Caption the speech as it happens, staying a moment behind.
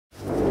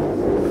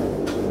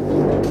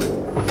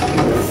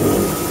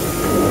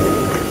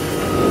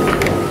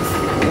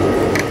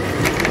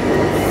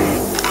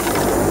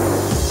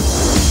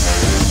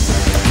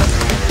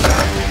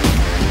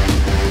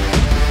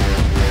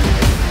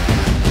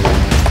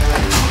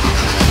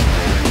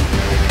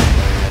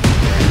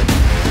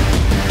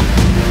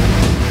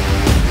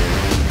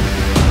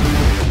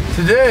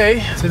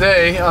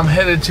today I'm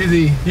headed to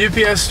the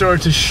UPS store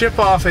to ship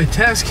off a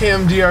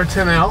Tascam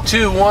DR10L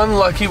to one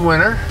lucky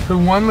winner who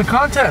won the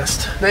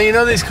contest. Now you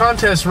know these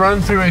contests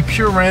run through a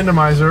pure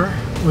randomizer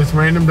with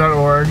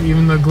random.org,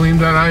 even though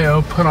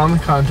Gleam.io put on the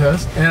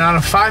contest. And out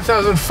of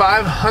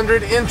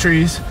 5,500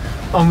 entries,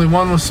 only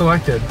one was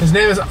selected. His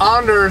name is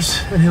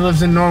Anders and he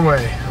lives in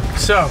Norway.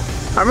 So,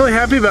 I'm really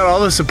happy about all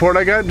the support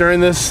I got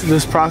during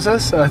this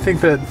process. I think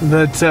that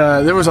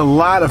there was a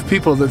lot of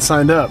people that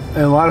signed up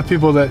and a lot of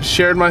people that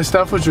shared my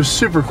stuff, which was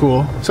super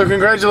cool. So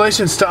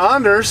congratulations to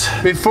Anders.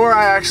 Before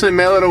I actually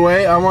mail it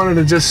away, I wanted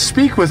to just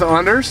speak with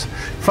Anders,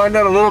 find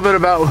out a little bit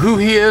about who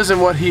he is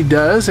and what he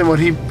does and what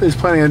he is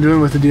planning on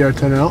doing with the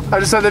DR10L. I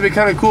just thought that'd be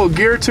kind of cool.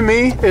 Gear to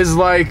me is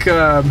like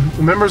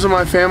members of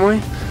my family.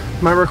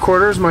 My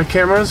recorders, my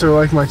cameras are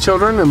like my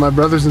children and my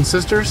brothers and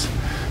sisters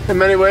in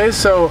many ways,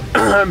 so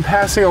I'm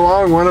passing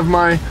along one of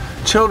my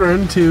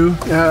children to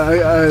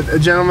a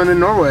gentleman in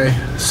Norway.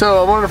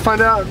 So I wanted to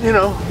find out, you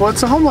know,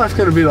 what's the home life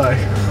going to be like?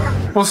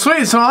 Well,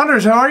 sweet. So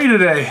Anders, how are you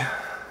today?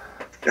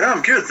 Yeah,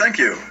 I'm good, thank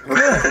you.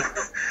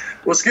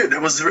 It was good.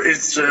 It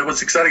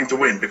was exciting to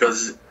win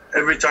because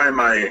every time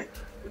I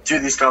do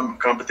these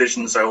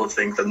competitions, I will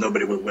think that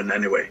nobody will win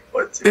anyway.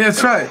 But yeah,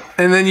 that's right.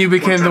 And then you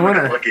became the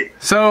winner.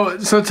 So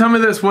tell me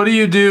this: what do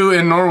you do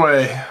in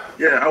Norway?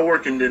 Yeah, I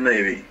work in the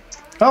Navy.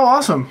 Oh,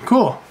 awesome.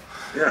 Cool.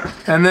 Yeah.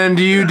 And then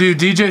do you do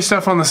DJ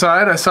stuff on the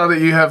side? I saw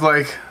that you have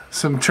like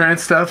some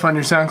trance stuff on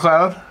your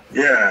SoundCloud.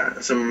 Yeah,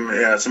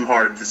 some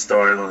hard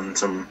style and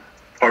some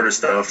harder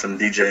stuff and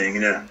DJing,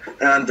 yeah.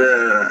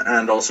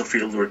 And also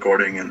field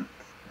recording and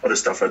other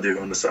stuff I do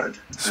on the side.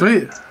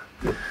 Sweet.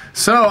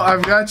 So,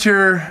 I've got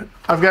your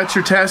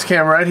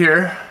Tascam right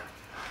here.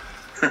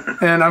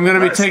 And I'm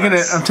going to be taking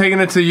it. I'm taking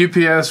it to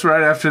UPS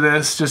right after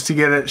this, just to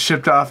get it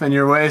shipped off in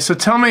your way. So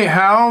tell me,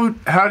 how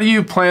do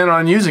you plan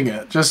on using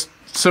it? Just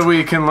so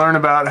we can learn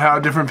about how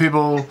different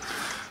people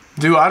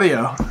do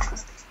audio.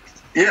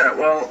 Yeah,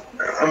 well,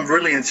 I'm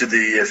really into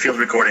the field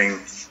recording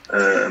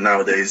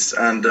nowadays,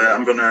 and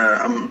I'm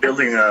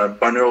building a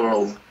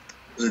binaural,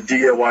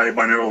 DIY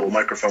binaural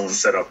microphone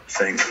setup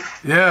thing.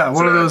 Yeah,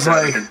 one of those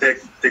like. I can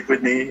take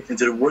with me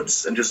into the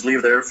woods and just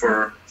leave there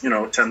for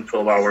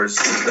 10-12 hours,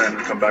 and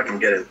then come back and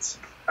get it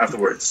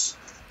afterwards.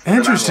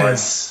 Interesting.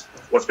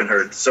 What's been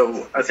heard.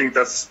 So I think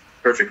that's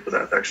perfect for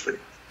that, actually.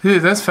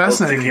 Dude, that's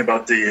fascinating. I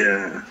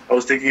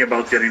was thinking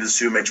about getting the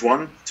Zoom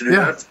H1 to do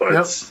that, but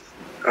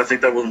I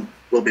think that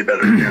will be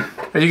better. Yeah.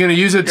 Are you going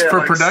to use it for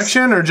like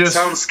production or just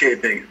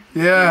soundscaping?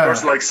 Yeah. Of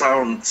course, like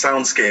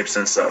soundscapes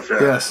and stuff.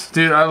 Yeah. Yes,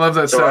 dude, I love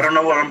that stuff. So I don't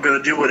know what I'm going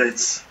to do with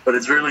it, but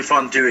it's really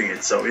fun doing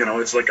it. So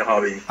it's like a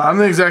hobby. I'm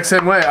the exact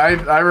same way.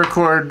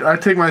 I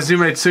take my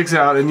Zoom H6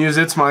 out and use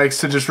its mics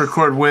to just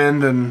record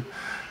wind and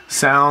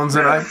sounds,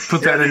 and I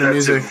put that into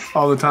music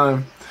all the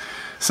time.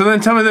 So then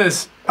tell me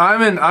this.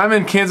 I'm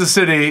in Kansas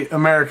City,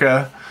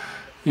 America.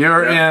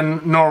 You're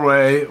in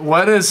Norway.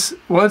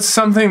 What's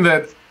something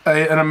that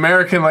an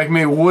American like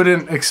me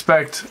wouldn't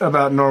expect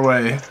about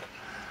Norway?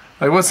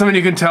 Like, what's something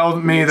you can tell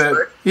me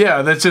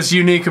that's just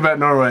unique about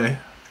Norway?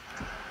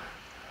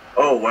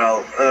 Oh,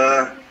 well,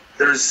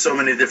 there's so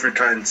many different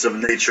kinds of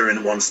nature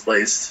in one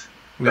place.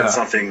 That's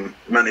something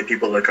many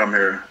people that come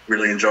here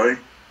really enjoy.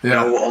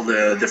 Yeah. All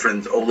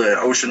the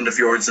ocean, the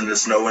fjords, and the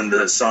snow, and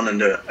the sun,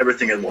 and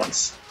everything at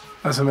once.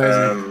 That's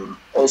amazing.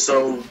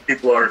 Also,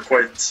 people are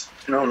quite,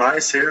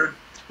 nice here.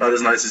 Not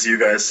as nice as you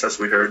guys, as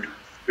we heard.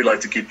 We like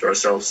to keep to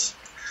ourselves.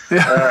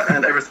 Yeah.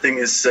 And everything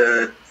is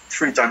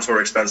 3 times more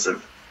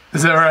expensive.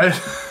 Is that right?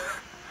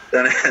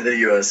 Than in the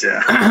US,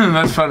 yeah.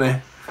 That's funny.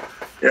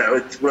 Yeah,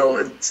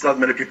 it's not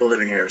many people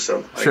living here,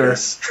 so I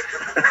guess.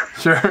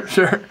 Sure.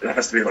 It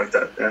has to be like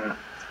that, yeah.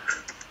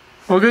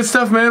 Well, good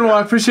stuff, man. Well,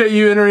 I appreciate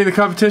you entering the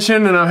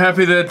competition, and I'm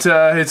happy that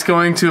it's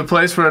going to a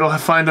place where it'll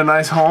find a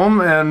nice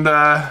home. And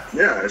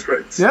yeah, it's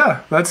great.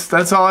 Yeah,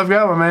 that's all I've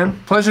got, my man.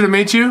 Pleasure to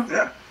meet you.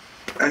 Yeah.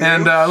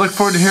 And I look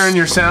forward to hearing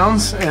your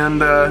sounds.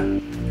 And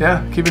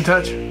yeah, keep in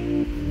touch.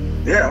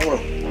 Yeah, well.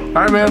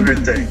 All right, man. Have a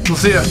great day. We'll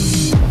see ya.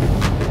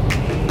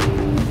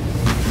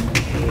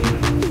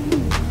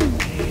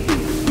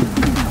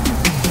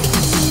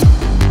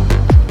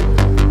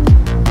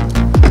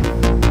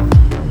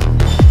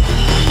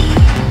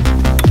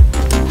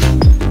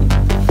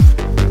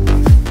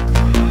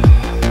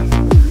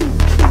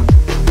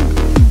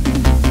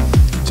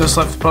 Just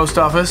left the post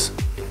office,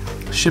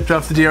 shipped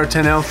off the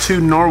DR10L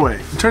to Norway.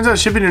 It turns out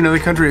shipping to another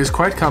country is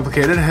quite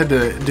complicated. I had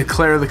to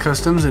declare the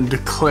customs and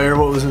declare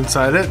what was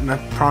inside it, and I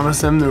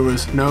promised them there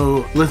was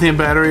no lithium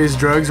batteries,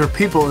 drugs, or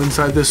people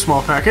inside this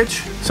small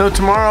package. So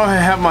tomorrow I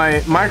have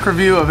my mic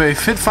review of a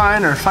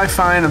Fitfine or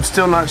Fifine. I'm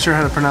still not sure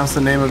how to pronounce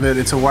the name of it.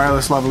 It's a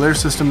wireless lavalier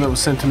system that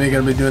was sent to me.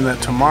 Gonna be doing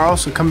that tomorrow,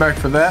 so come back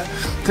for that.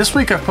 This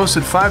week I've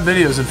posted 5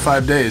 videos in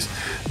 5 days.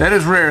 That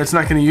is rare. It's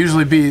not gonna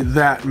usually be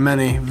that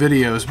many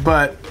videos,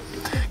 but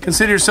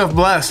consider yourself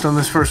blessed on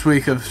this first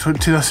week of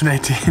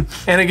 2018.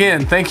 And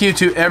again, thank you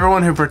to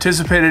everyone who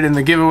participated in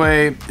the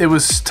giveaway. It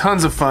was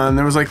tons of fun.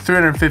 There was like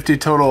 350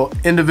 total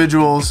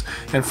individuals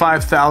and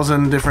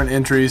 5,000 different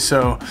entries.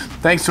 So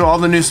thanks to all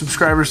the new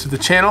subscribers to the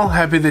channel.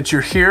 Happy that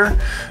you're here.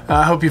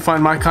 I hope you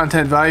find my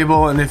content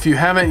valuable. And if you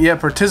haven't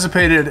yet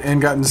participated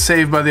and gotten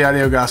saved by the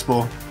audio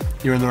gospel,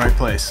 you're in the right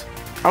place.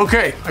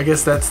 Okay, I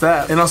guess that's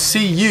that. And I'll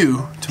see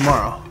you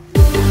tomorrow.